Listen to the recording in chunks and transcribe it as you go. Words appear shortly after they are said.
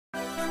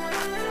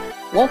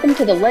Welcome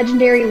to the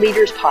Legendary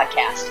Leaders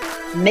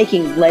Podcast,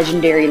 Making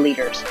Legendary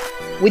Leaders,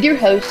 with your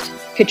host,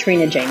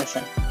 Katrina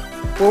Jameson,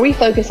 where we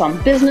focus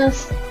on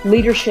business,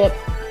 leadership,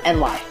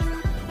 and life.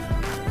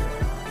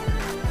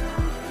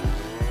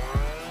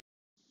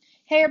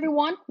 Hey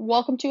everyone,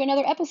 welcome to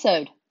another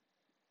episode.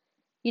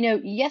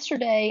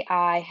 Yesterday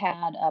I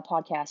had a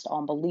podcast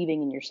on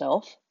believing in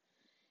yourself,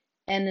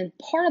 and in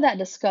part of that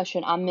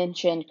discussion, I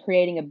mentioned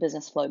creating a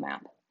business flow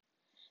map.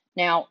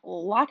 Now,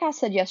 like I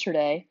said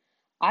yesterday,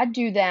 I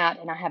do that,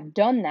 and I have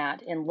done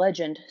that in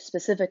Legend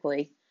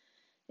specifically,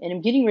 and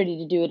I'm getting ready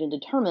to do it in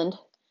Determined,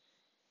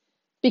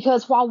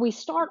 because while we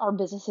start our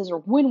businesses, or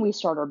when we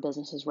start our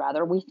businesses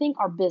rather, we think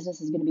our business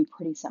is going to be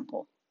pretty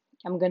simple.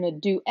 I'm going to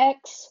do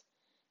X,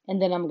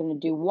 and then I'm going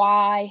to do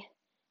Y,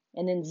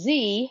 and then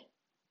Z,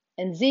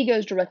 and Z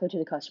goes directly to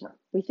the customer.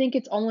 We think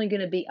it's only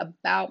going to be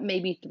about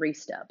maybe 3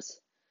 steps,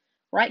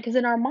 right? Because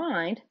in our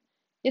mind,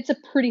 it's a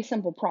pretty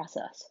simple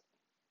process.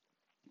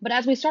 But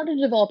as we start to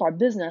develop our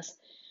business,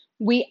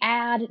 we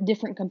add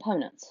different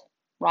components,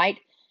 right?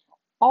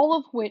 All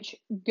of which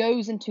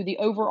goes into the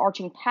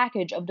overarching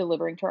package of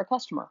delivering to our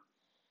customer,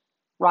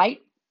 right?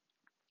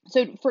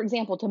 So, for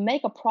example, to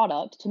make a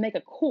product, to make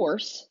a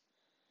course,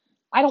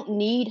 I don't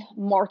need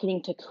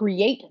marketing to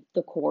create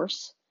the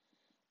course,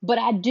 but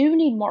I do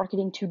need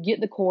marketing to get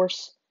the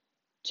course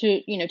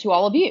to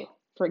all of you,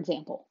 for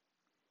example,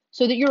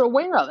 so that you're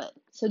aware of it,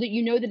 so that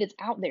you know that it's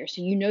out there,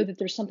 so you know that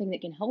there's something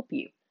that can help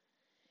you.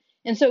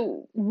 And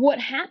so what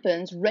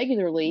happens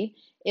regularly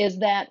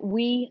is that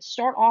we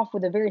start off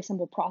with a very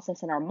simple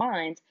process in our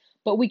minds,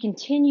 but we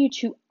continue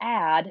to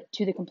add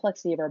to the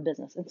complexity of our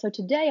business. And so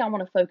today I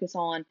want to focus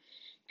on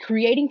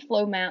creating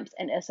flow maps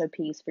and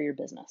SOPs for your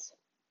business.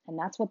 And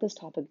that's what this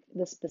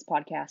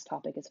podcast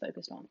topic is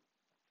focused on.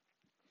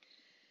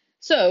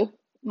 So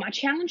my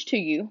challenge to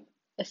you,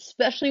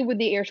 especially with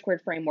the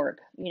AIR-Squared framework,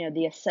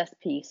 the assess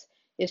piece,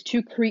 is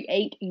to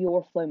create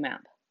your flow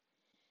map.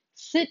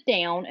 Sit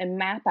down and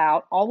map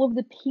out all of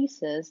the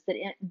pieces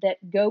that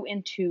go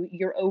into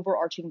your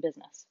overarching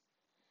business.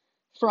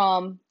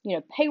 From,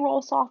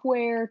 payroll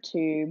software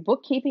to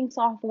bookkeeping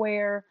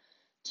software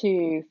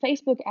to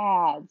Facebook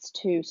ads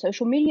to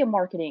social media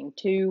marketing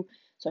to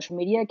social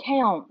media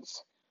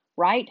accounts,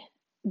 right?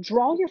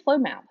 Draw your flow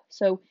map.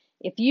 So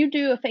if you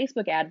do a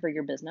Facebook ad for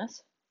your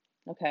business,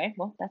 okay,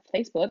 well, that's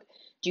Facebook.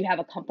 Do you have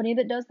a company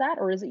that does that,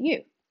 or is it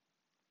you?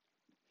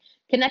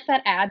 Connect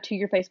that ad to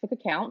your Facebook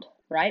account,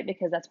 right?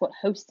 Because that's what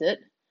hosts it.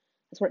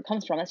 That's where it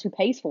comes from. That's who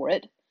pays for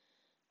it,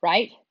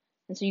 right?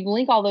 And so you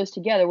link all those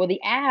together. Well,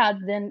 the ad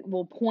then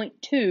will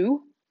point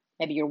to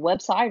maybe your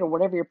website or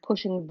whatever you're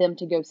pushing them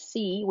to go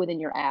see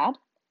within your ad.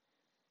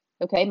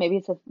 Okay, maybe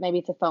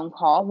it's a phone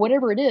call.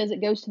 Whatever it is,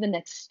 it goes to the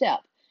next step,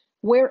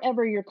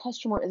 wherever your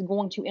customer is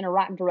going to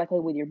interact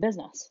directly with your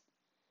business.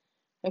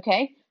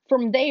 Okay,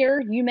 from there,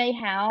 you may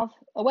have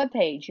a web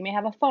page, you may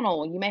have a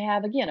funnel, you may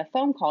have, again, a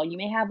phone call, you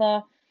may have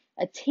a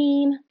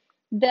team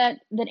that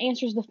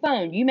answers the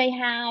phone. You may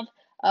have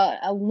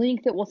a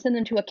link that will send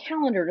them to a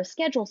calendar to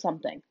schedule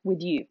something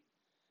with you,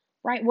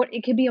 right?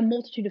 It could be a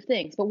multitude of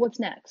things, but what's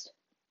next?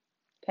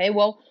 Okay,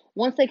 well,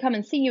 once they come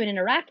and see you and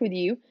interact with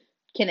you,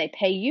 can they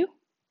pay you,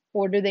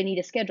 or do they need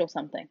to schedule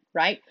something,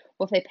 right?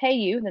 Well, if they pay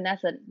you, then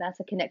that's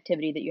a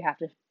connectivity that you have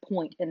to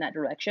point in that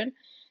direction.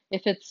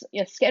 If it's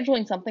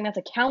scheduling something, that's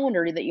a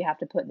calendar that you have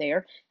to put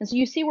there. And so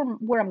you see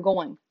where I'm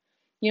going.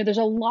 There's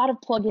a lot of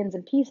plugins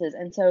and pieces,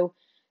 and so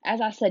as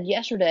I said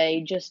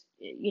yesterday, just,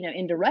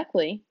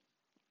 indirectly,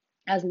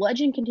 as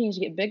Legend continues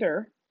to get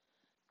bigger,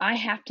 I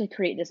have to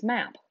create this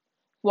map.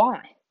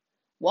 Why?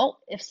 Well,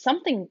 if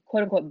something,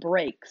 quote unquote,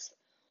 breaks,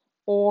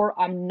 or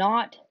I'm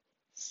not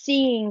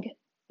seeing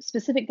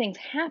specific things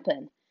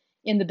happen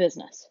in the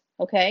business,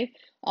 okay?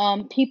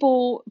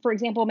 People, for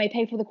example, may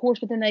pay for the course,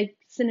 but then they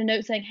send a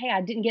note saying, hey, I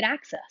didn't get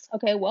access.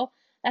 Okay, well,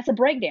 that's a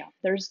breakdown.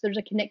 There's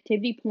a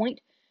connectivity point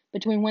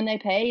between when they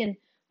pay and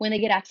when they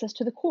get access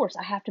to the course.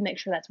 I have to make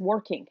sure that's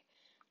working.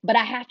 But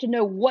I have to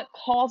know what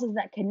causes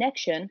that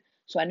connection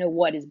so I know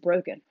what is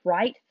broken,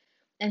 right?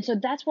 And so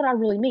that's what I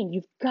really mean.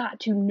 You've got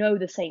to know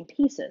the same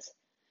pieces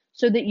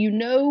so that you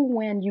know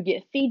when you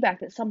get feedback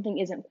that something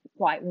isn't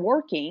quite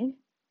working,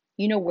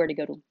 you know where to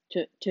go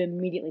to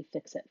immediately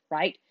fix it,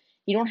 right?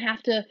 You don't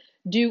have to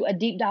do a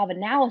deep dive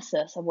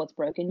analysis of what's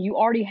broken. You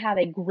already have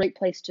a great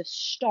place to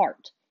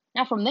start.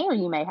 Now, from there,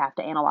 you may have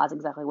to analyze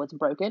exactly what's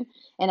broken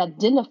and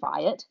identify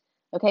it.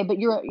 Okay, but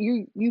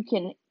you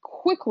can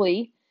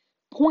quickly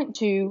point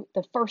to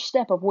the first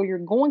step of where you're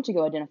going to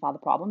go identify the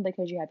problem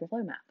because you have your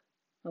flow map.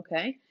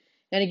 Okay,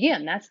 and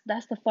again, that's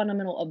the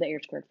fundamental of the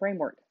AIR-Squared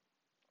framework.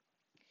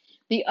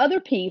 The other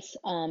piece,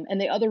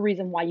 and the other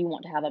reason why you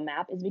want to have a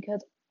map is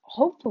because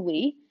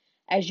hopefully,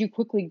 as you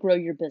quickly grow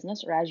your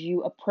business or as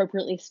you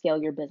appropriately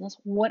scale your business,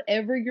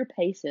 whatever your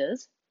pace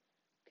is,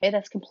 okay,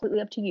 that's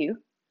completely up to you.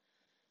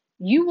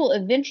 You will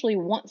eventually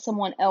want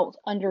someone else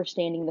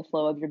understanding the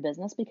flow of your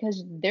business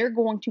because they're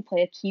going to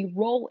play a key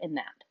role in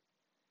that.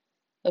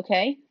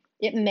 Okay?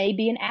 It may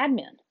be an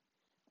admin,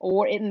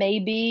 or it may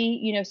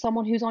be,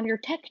 someone who's on your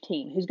tech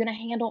team who's going to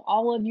handle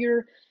all of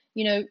your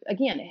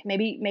Again,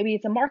 maybe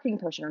it's a marketing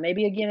person, or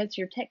maybe again it's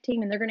your tech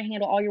team and they're going to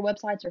handle all your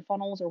websites or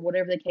funnels or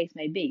whatever the case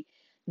may be.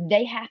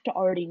 They have to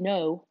already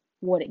know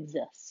what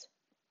exists,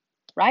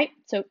 right?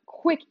 So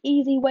quick,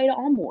 easy way to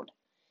onboard.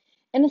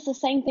 And it's the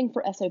same thing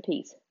for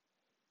SOPs.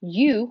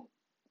 You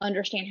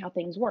understand how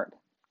things work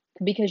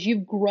because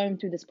you've grown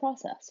through this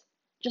process,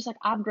 just like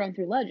I've grown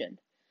through Legend.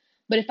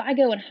 But if I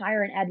go and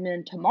hire an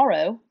admin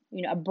tomorrow,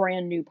 a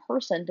brand new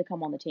person to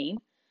come on the team,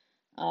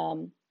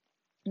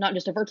 not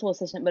just a virtual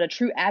assistant, but a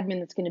true admin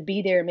that's going to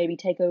be there and maybe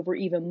take over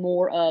even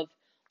more of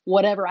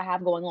whatever I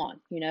have going on.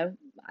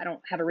 I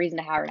don't have a reason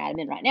to hire an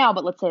admin right now,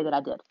 but let's say that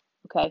I did.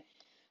 Okay.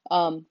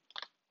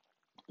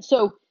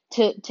 So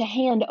to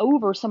hand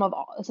over some of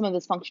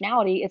this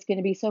functionality, it's going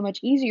to be so much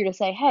easier to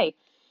say, hey,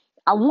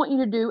 I want you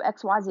to do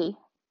X, Y, Z.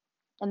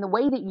 And the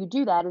way that you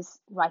do that is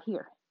right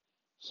here.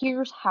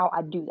 Here's how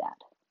I do that.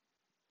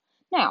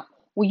 Now,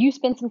 will you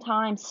spend some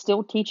time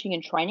still teaching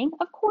and training?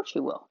 Of course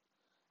you will.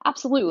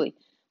 Absolutely.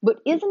 But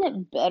isn't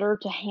it better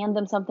to hand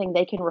them something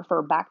they can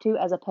refer back to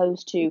as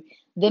opposed to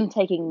them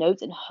taking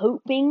notes and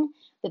hoping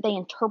that they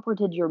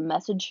interpreted your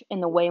message in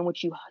the way in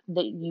which you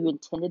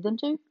intended them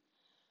to?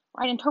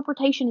 Right?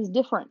 Interpretation is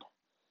different,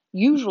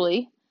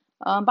 usually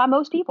by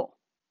most people.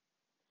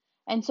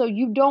 And so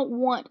you don't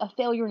want a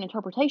failure in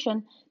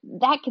interpretation.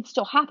 That could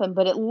still happen,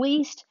 but at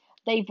least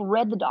they've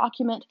read the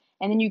document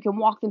and then you can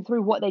walk them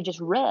through what they just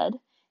read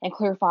and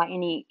clarify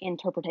any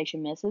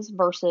interpretation misses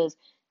versus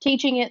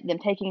teaching it, them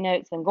taking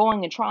notes, them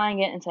going and trying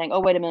it and saying, oh,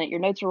 wait a minute, your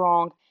notes are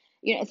wrong.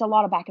 It's a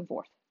lot of back and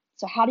forth.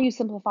 So how do you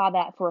simplify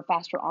that for a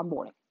faster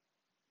onboarding?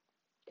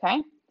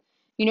 Okay.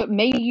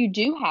 Maybe you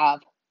do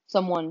have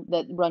someone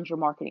that runs your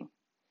marketing.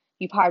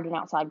 You've hired an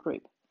outside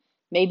group.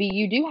 Maybe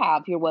you do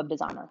have your web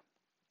designer.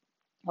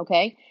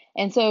 Okay.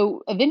 And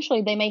so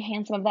eventually they may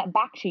hand some of that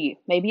back to you.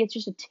 Maybe it's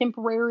just a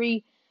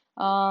temporary,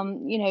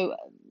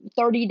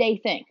 30-day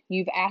thing.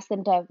 You've asked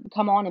them to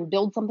come on and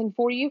build something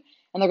for you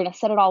and they're going to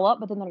set it all up,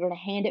 but then they're going to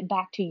hand it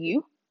back to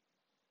you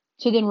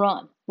to then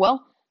run.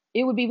 Well,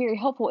 it would be very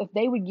helpful if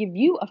they would give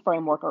you a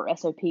framework or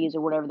SOPs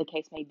or whatever the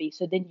case may be,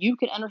 so then you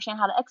can understand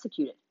how to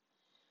execute it.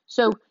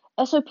 So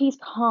SOPs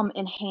come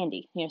in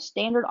handy,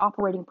 standard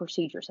operating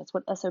procedures. That's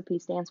what SOP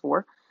stands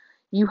for.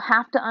 You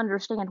have to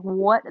understand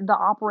what the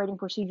operating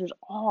procedures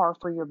are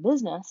for your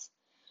business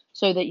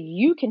so that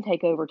you can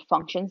take over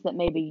functions that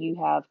maybe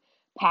you have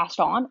passed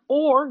on,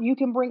 or you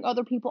can bring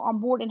other people on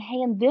board and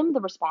hand them the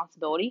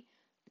responsibility,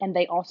 and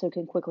they also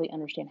can quickly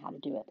understand how to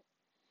do it.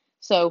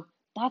 So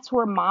that's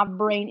where my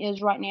brain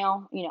is right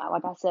now.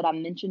 Like I said, I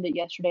mentioned it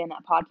yesterday in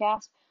that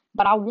podcast,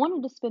 but I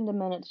wanted to spend a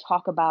minute to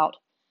talk about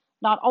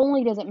not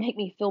only does it make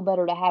me feel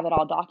better to have it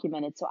all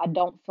documented so I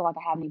don't feel like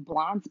I have any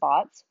blind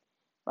spots,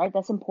 right?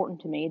 That's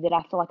important to me, that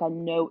I feel like I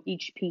know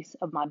each piece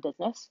of my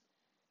business.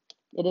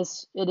 It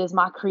is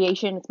my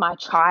creation. It's my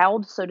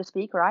child, so to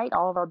speak, right?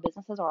 All of our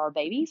businesses are our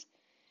babies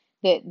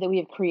that we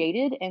have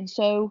created. And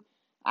so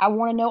I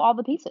want to know all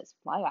the pieces.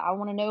 Like I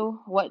want to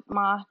know what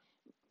my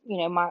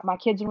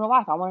kids in real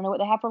life, I want to know what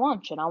they have for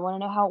lunch, and I want to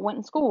know how it went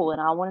in school,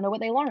 and I want to know what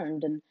they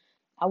learned, and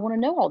I want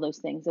to know all those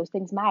things. Those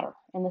things matter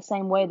in the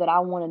same way that I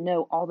want to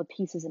know all the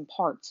pieces and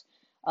parts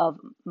of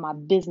my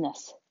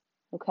business.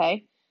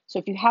 Okay. So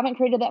if you haven't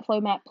created that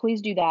flow map,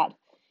 please do that.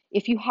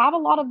 If you have a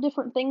lot of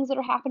different things that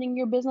are happening in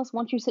your business,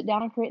 once you sit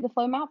down and create the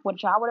flow map,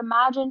 which I would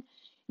imagine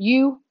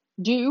you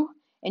do,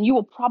 and you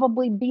will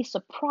probably be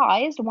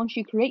surprised once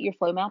you create your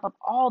flow map of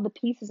all the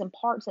pieces and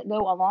parts that go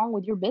along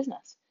with your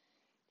business.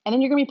 And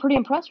then you're going to be pretty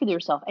impressed with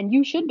yourself, and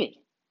you should be.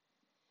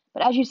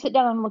 But as you sit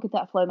down and look at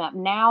that flow map,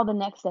 now the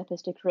next step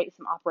is to create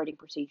some operating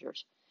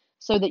procedures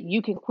so that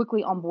you can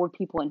quickly onboard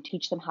people and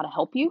teach them how to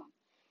help you.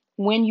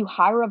 When you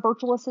hire a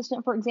virtual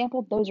assistant, for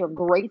example, those are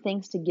great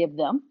things to give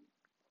them.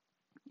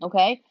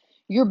 Okay?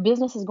 Your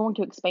business is going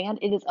to expand.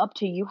 It is up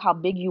to you how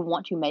big you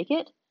want to make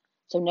it.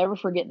 So never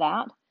forget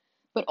that.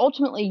 But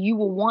ultimately, you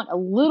will want a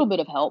little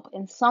bit of help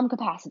in some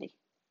capacity.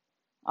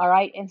 All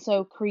right? And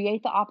so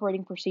create the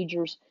operating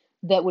procedures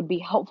that would be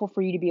helpful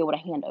for you to be able to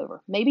hand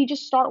over. Maybe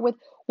just start with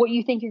what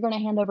you think you're going to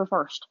hand over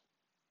first.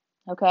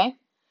 Okay?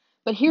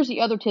 But here's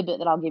the other tidbit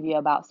that I'll give you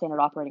about standard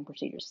operating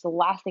procedures. It's the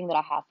last thing that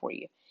I have for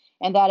you.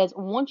 And that is,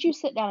 once you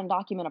sit down and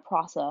document a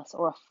process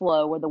or a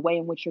flow or the way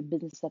in which your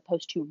business is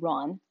supposed to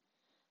run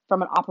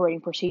from an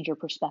operating procedure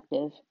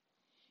perspective,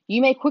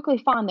 you may quickly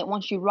find that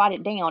once you write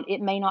it down,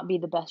 it may not be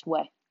the best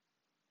way.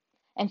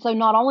 And so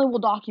not only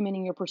will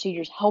documenting your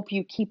procedures help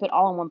you keep it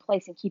all in one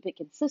place and keep it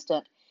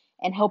consistent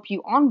and help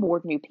you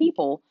onboard new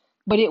people,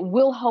 but it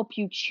will help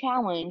you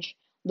challenge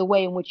the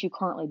way in which you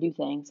currently do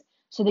things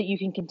so that you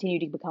can continue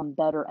to become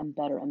better and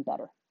better and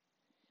better.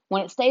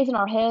 When it stays in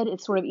our head,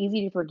 it's sort of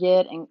easy to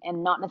forget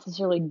and not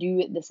necessarily do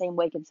it the same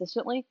way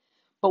consistently.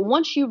 But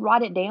once you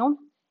write it down,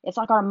 it's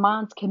like our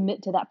minds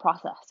commit to that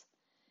process.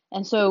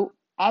 And so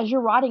as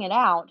you're writing it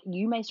out,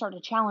 you may start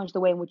to challenge the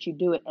way in which you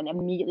do it and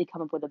immediately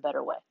come up with a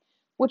better way,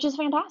 which is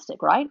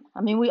fantastic, right?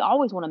 I mean, we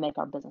always want to make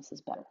our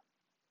businesses better.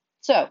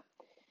 So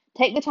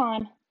take the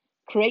time,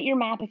 create your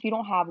map if you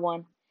don't have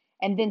one,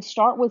 and then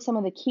start with some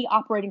of the key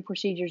operating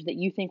procedures that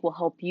you think will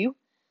help you.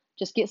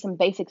 Just get some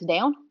basics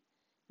down.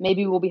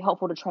 maybe will be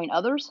helpful to train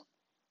others,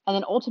 and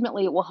then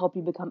ultimately it will help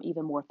you become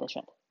even more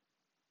efficient.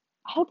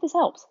 I hope this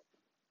helps.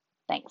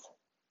 Thanks.